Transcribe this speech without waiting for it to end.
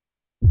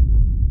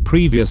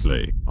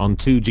Previously on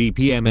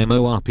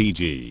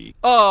 2GPMMORPG.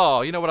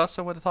 Oh, you know what else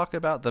I want to talk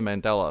about? The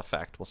Mandela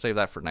effect. We'll save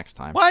that for next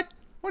time. What?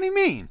 What do you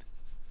mean?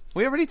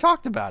 We already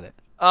talked about it.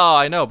 Oh,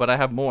 I know, but I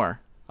have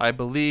more. I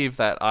believe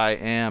that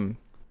I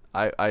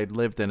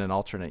lived in an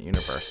alternate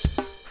universe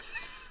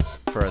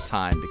for a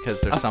time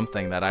because there's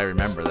something that I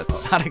remember that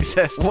does not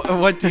exist.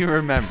 What do you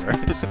remember?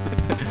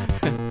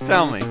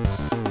 Tell me.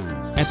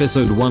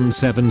 Episode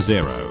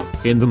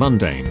 170. In the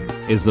mundane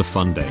is the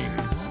fundane.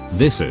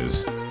 This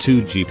is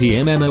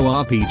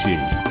 2GPMMORPG.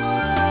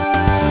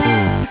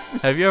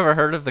 Have you ever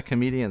heard of the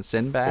comedian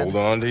Sinbad? Hold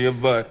on to your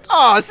butt.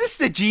 Oh, is this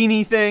the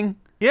genie thing?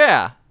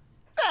 Yeah.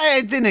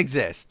 It didn't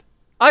exist.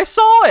 I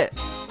saw it.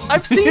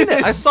 I've seen it.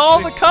 I saw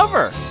the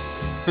cover.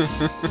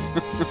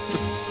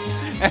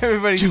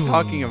 Everybody's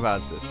talking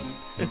about this.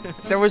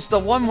 There was the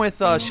one with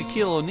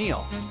Shaquille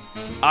O'Neal.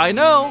 I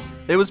know.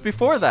 It was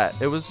before that.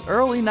 It was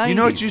early 90s. You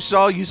know what you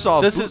saw? You saw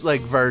a This is-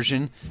 bootleg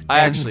version. I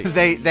and actually-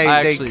 they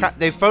I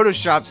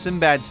photoshopped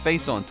Sinbad's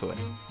face onto it.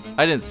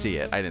 I didn't see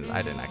it. I didn't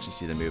actually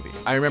see the movie.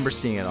 I remember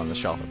seeing it on the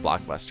shelf at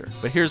Blockbuster.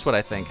 But here's what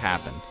I think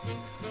happened.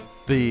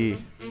 The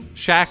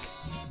Shaq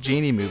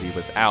Genie movie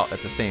was out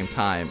at the same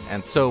time,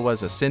 and so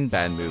was a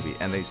Sinbad movie,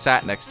 and they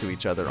sat next to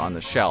each other on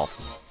the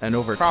shelf. And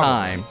over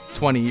time,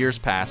 20 years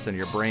passed, and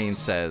your brain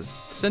says,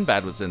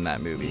 Sinbad was in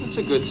that movie. It's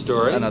a good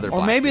story. Another Or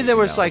black maybe dude, there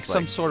you was know, like it's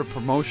some sort of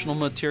promotional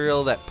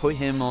material that put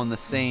him on the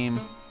same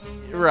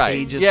right.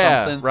 page or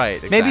Yeah, something.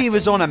 right. Maybe Exactly. he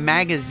was on a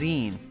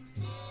magazine,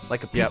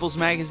 like a People's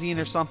Magazine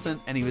or something,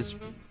 and he was.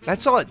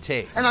 That's all it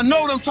takes. And I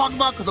know what I'm talking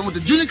about because I went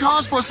to junior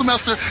college for a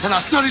semester and I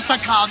studied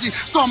psychology,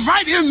 so I'm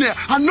right in there.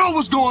 I know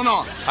what's going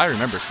on. I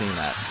remember seeing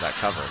that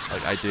cover.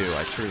 Like, I do.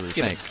 I truly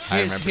think.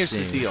 I remember Here's the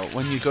seeing deal.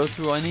 When you go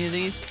through any of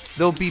these,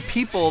 there'll be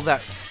people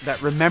that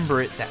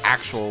remember it the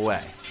actual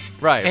way.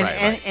 Right, And,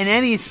 right, and right. in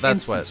any That's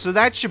instance, what- so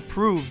that should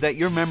prove that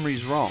your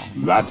memory's wrong.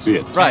 That's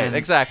it. Right, And-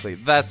 exactly.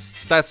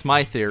 That's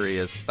my theory.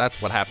 Is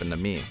that's what happened to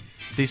me.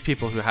 These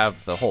people who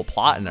have the whole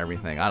plot and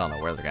everything, I don't know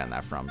where they're getting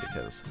that from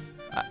because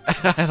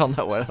I don't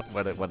know what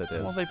it is.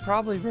 Well, they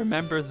probably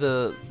remember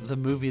the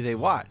movie they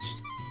watched.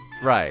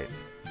 Right,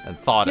 and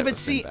thought Yeah, it but was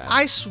see, Sinbad.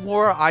 I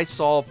swore I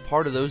saw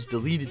part of those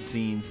deleted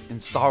scenes in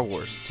Star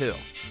Wars too.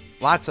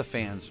 Lots of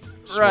fans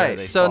swear right.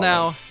 they So saw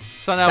now, those.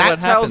 so now That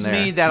what tells happened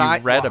there? me that you I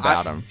read well,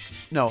 about him.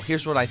 No,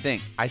 here's what I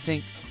think. I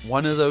think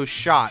one of those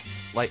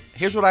shots, like,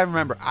 here's what I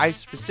remember. I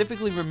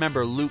specifically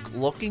remember Luke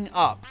looking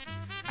up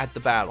at the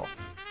battle.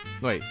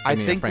 Wait, I give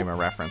me a think frame of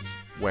reference.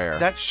 Where?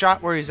 That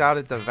shot where he's out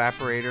at the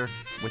evaporator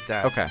with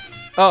that. Okay.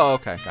 Oh,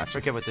 okay. I Gotcha.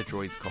 forget what the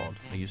droid's called.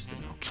 I used to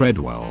know.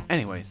 Treadwell.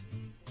 Anyways,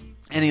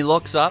 and he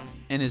looks up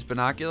in his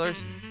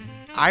binoculars.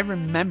 I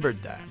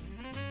remembered that.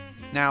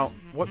 Now,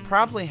 what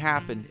probably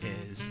happened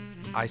is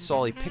I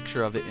saw a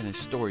picture of it in a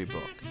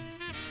storybook.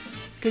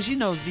 Because, you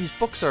know, these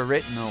books are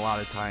written a lot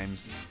of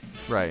times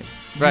Right.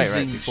 Right.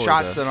 using Before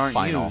shots the that aren't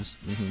final. used.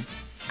 Mhm.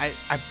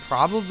 I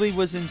probably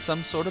was in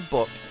some sort of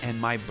book,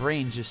 and my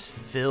brain just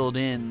filled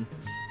in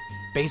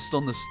based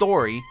on the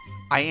story.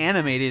 I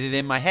animated it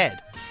in my head,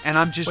 and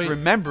I'm just Wait.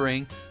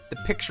 remembering the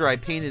picture I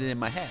painted in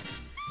my head.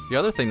 The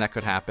other thing that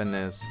could happen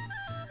is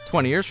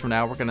 20 years from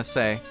now, we're going to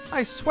say,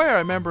 I swear I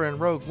remember in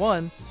Rogue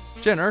One,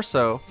 Jyn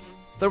Erso,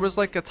 there was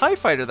like a TIE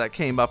fighter that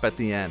came up at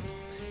the end.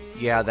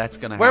 Yeah, that's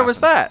gonna happen. Where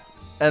was that?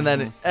 And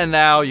then, and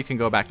now you can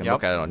go back and Yep.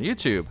 look at it on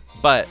YouTube.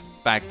 But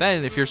back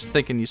then, if you're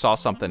thinking you saw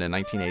something in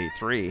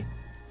 1983,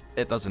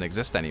 it doesn't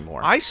exist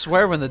anymore. I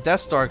swear when the Death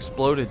Star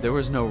exploded, there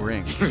was no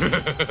ring.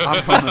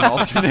 I'm from an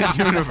alternate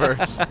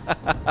universe.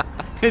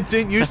 It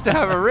didn't used to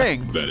have a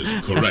ring. That is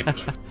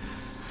correct.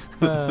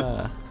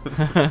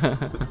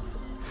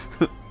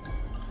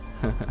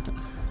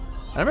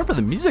 I remember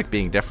the music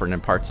being different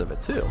in parts of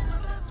it too.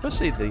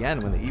 Especially at the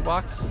end when the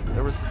Ewoks,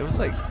 it was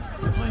like,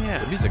 Oh, yeah.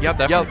 the music was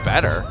definitely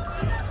better.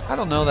 I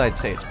don't know that I'd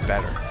say it's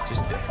better,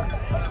 just different.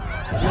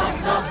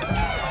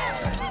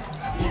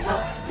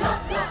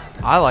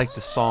 I like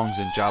the songs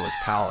in Jabba's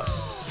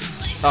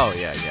palace. Oh,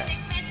 yeah.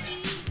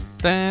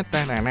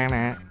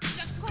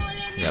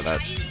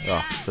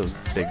 Yeah, those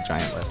big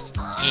giant lips.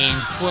 And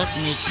what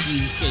makes you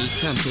say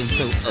something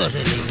so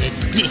utterly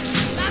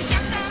ridiculous?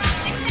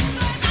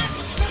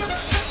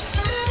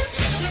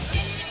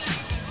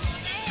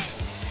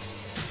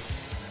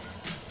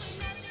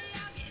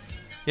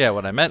 Yeah,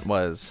 what I meant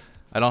was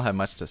I don't have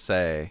much to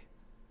say.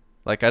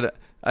 Like,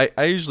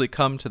 I usually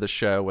come to the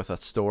show with a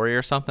story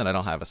or something. I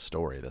don't have a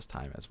story this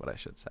time, is what I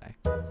should say.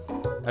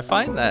 I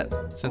find that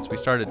since we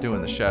started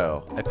doing the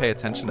show, I pay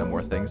attention to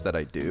more things that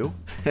I do.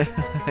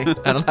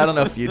 I don't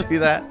know if you do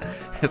that.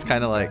 It's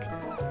kind of like,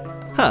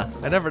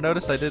 I never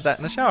noticed I did that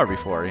in the shower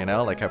before, you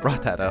know? Like, I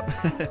brought that up.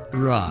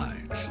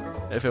 Right.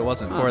 If it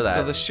wasn't for that.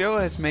 So the show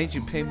has made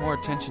you pay more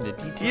attention to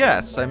detail.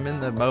 Yes, I'm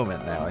in the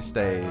moment now. I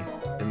stay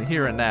in the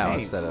here and now Hey,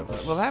 instead of...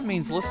 Well, that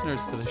means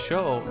listeners to the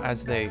show,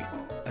 as they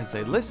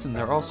listen,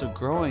 they're also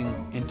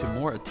growing into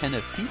more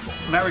attentive people.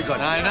 Very good.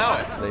 I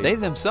know it. They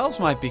themselves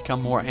might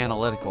become more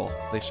analytical,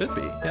 They should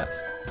be, yes.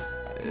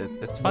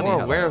 It's funny more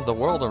how aware of the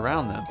world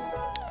around them.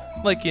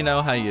 like, you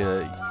know how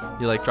you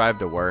like drive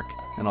to work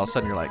and all of a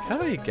sudden you're like, how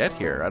do you get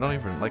here? I don't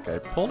even, like, I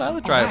pulled out of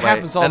the driveway,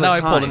 happens all and the now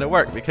I pulled time. into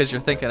work because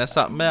you're thinking of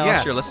something else.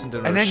 Yeah. You're listening to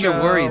And another then you're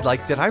show. worried,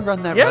 like, did I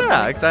run that red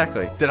Yeah, light?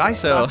 exactly. Did I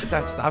So- stop at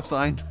that stop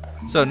sign?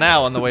 So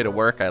now on the way to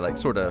work, I like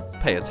sort of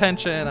pay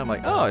attention. I'm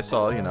like, oh, I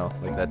saw,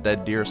 like that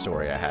dead deer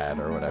story I had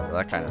or whatever,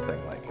 that kind of thing.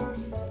 Like,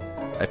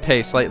 I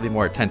pay slightly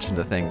more attention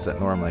to things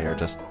that normally are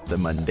just the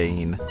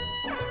mundane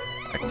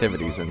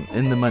activities. And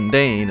in the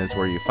mundane is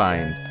where you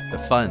find the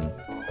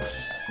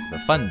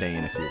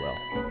fundane, if you will.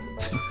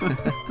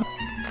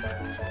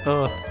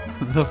 Oh,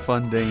 the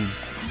Fundane.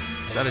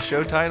 Is that a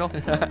show title?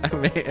 I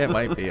mean, it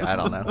might be. I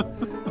don't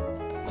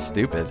know.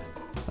 Stupid.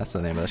 That's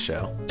the name of the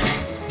show.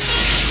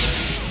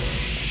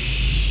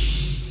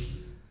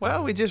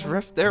 Well, we just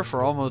riffed there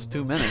for almost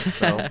 2 minutes,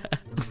 so.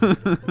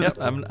 Yep,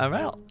 I'm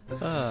out.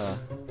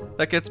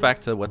 That gets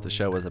back to what the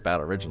show was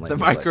about originally. The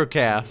Like,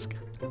 microcask.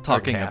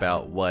 talking Or cast.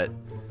 about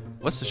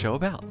what's the show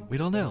about? We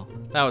don't know.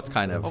 Now it's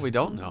kind of. Oh, we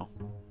don't know.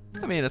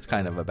 I mean, it's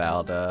kind of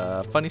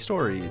about funny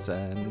stories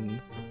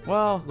and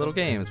Well, little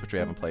games, which we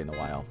haven't played in a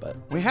while. But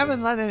we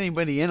haven't let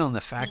anybody in on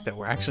the fact that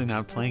we're actually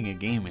not playing a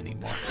game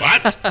anymore.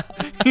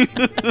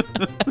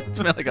 it's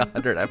been like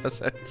 100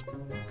 episodes.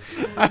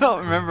 I don't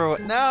remember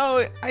what.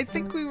 No, I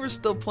think we were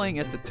still playing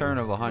at the turn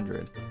of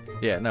 100.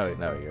 Yeah, no,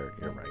 you're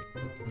right.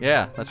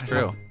 Yeah, that's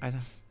true.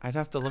 I'd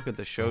have to look at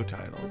the show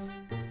titles.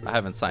 I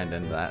haven't signed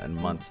into that in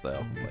months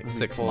though, like Let me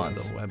 6 pull up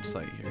months. The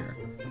website here.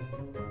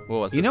 What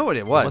was You it? know what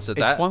it was? Was it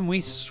it's that? when we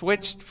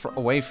switched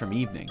away from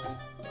evenings.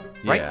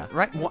 Right, Yeah.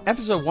 right. Well,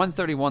 episode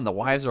 131, The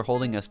Wives Are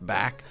Holding Us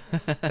Back.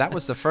 That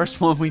was the first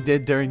one we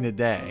did during the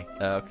day.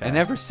 Okay. And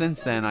ever since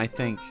then, I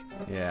think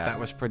Yeah. that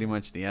was pretty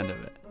much the end of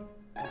it.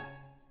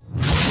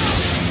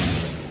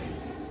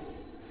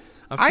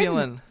 I'm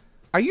feeling.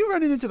 Are you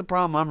running into the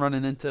problem I'm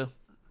running into?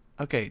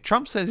 Okay,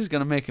 Trump says he's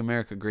going to make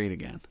America great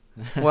again.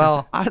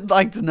 Well, I'd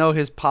like to know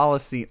his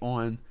policy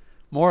on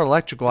more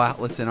electrical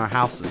outlets in our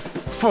houses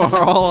for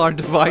all our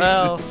devices.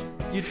 Well,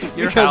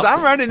 your because house,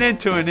 I'm running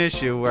into an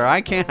issue where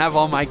I can't have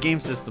all my game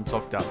systems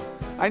hooked up.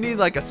 I need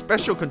like a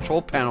special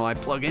control panel I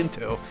plug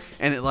into,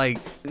 and it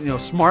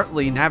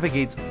smartly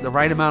navigates the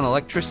right amount of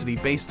electricity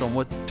based on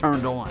what's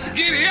turned on.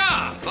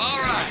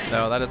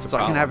 No, that is a So I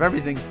problem. can have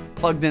everything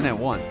plugged in at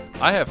once.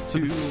 I have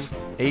 2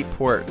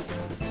 8-port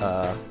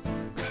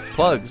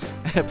plugs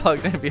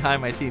plugged in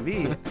behind my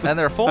TV, and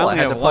they're full. I I only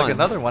had to have plug one.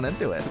 another one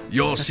into it.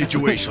 Your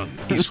situation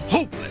is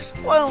hopeless.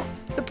 Well,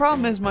 the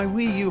problem is my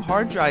Wii U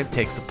hard drive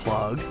takes a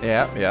plug.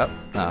 Yep.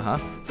 Uh-huh.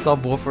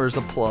 Subwoofer's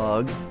a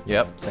plug.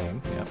 Yep,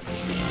 same. Yep.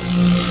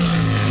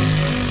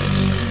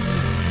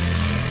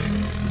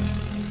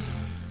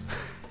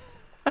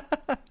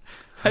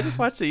 I just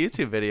watched a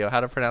YouTube video how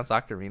to pronounce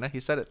ocarina.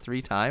 He said it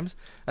 3 times,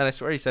 and I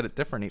swear he said it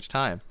different each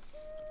time.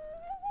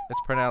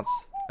 It's pronounced,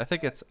 I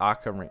think it's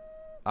ocarina,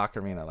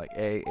 like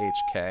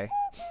A-H-K.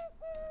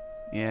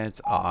 Yeah,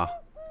 it's I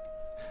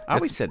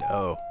always said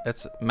O.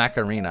 It's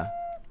Macarena,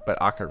 but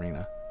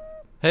ocarina.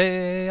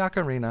 Hey,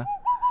 ocarina.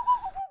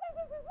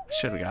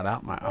 Should have got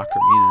out my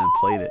ocarina and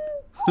played it.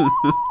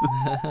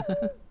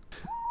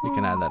 You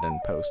can add that in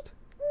post.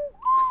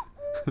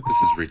 This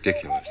is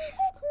ridiculous.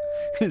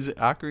 Is it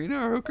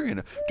ocarina or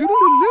ocarina?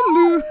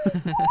 Doodle-doodle-doodle.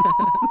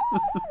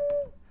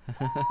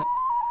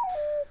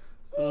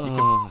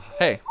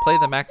 Hey, play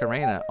the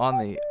Macarena on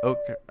the I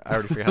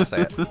already forgot how to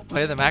say it.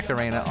 Play the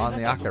Macarena on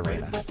the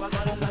ocarina.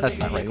 That's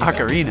not right.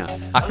 Ocarina.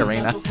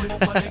 Ocarina.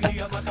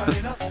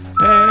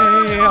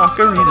 Hey,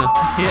 ocarina.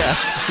 Yeah.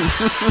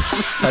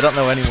 I don't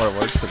know any more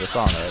words to the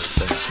song. I would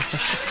sing it.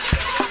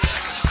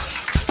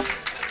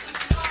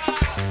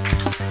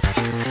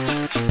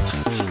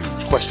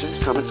 Questions,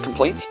 comments,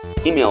 complaints?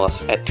 Email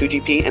us at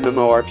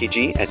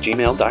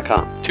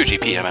 2gpmmorpg@gmail.com.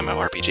 2GP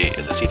MMORPG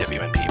is a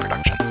CWNP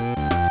production.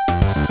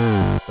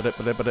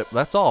 But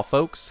that's all,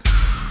 folks.